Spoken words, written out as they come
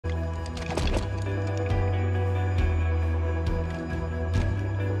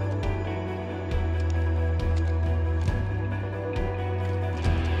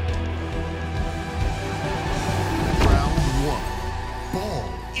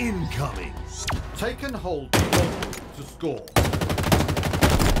incoming. Take and hold the ball to score.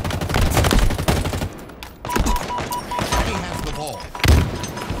 He has the ball.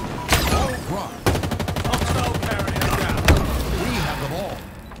 Ball dropped. Hostile carrier down. We have the ball.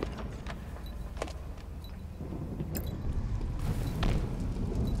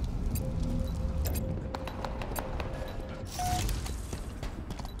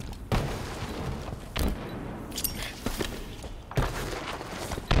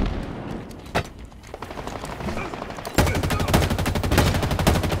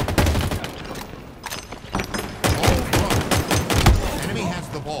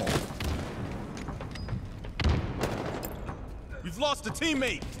 We've lost a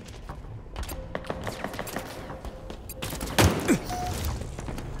teammate.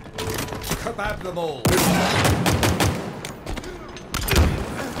 Kebab them all.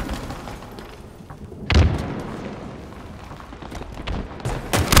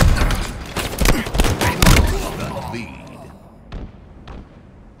 Lead.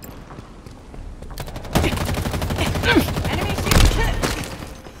 Enemy shooting.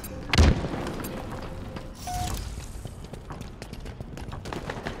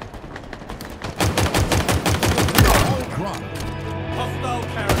 Hostile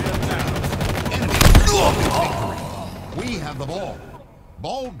carrier down. Enemy. We have the ball.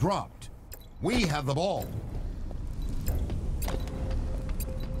 Ball dropped. We have the ball.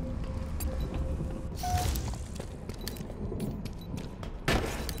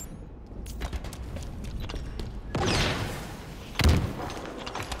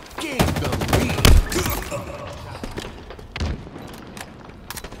 Gain the lead.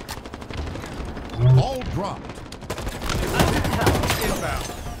 Ball dropped. Inbound.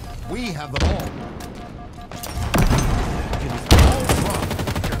 We have the ball. Ball dropped.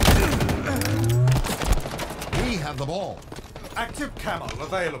 We have the ball. Active camo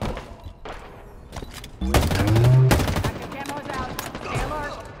available. Active camo's out. Stay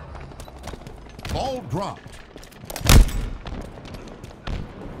alert. Ball dropped.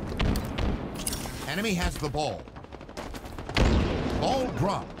 Enemy has the ball. Ball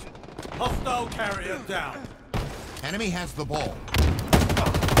dropped. Hostile carrier down. Enemy has the ball.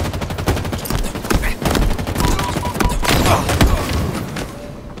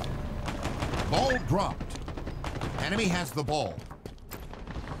 Ball dropped. Enemy has the ball.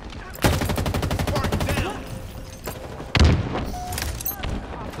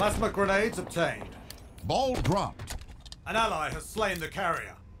 Plasma grenades obtained. Ball dropped. An ally has slain the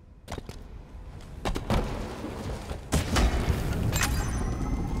carrier.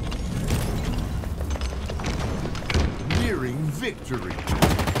 Nearing victory.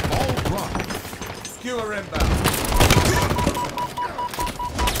 Ball dropped. Skewer inbound.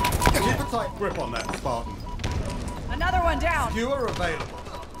 Keep a tight grip on that, Spartan. Another one down. Skewer available.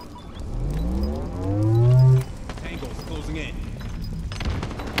 Tango's closing in.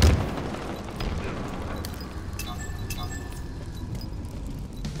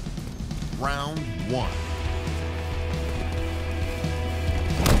 Round one.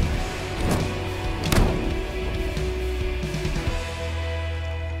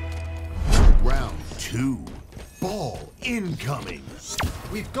 Round two. Ball incoming.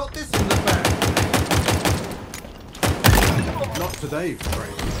 We've got this in the bag. Not today,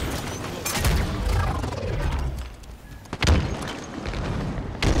 friend.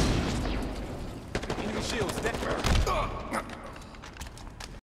 Enemy shields dead.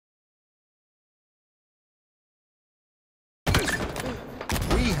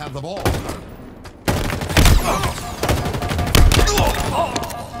 We have the ball.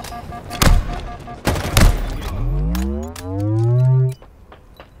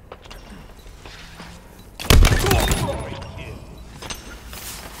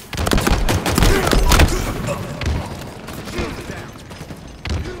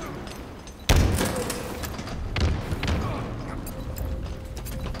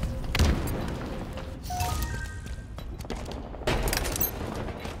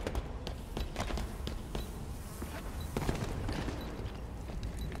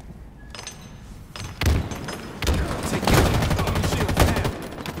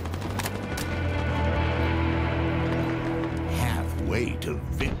 Halfway to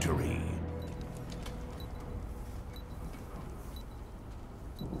victory.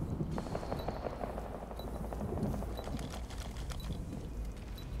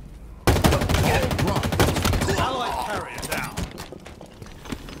 Allied carrier down.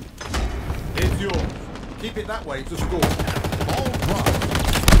 It's yours. Keep it that way to score. Ball dropped.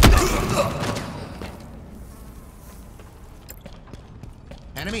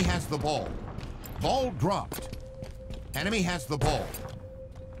 Enemy has the ball. Ball dropped. Enemy has the ball.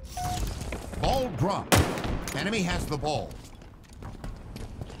 Ball dropped. Enemy has the ball.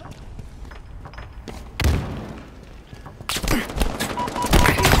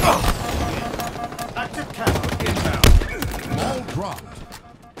 Active camera inbound. Ball dropped.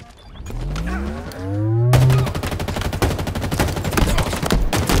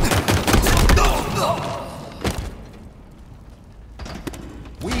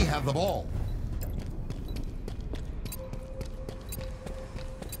 We have the ball.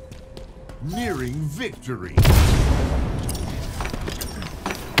 Nearing victory.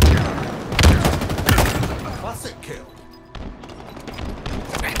 Classic kill.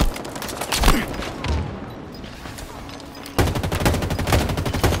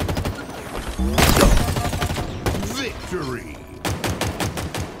 Victory.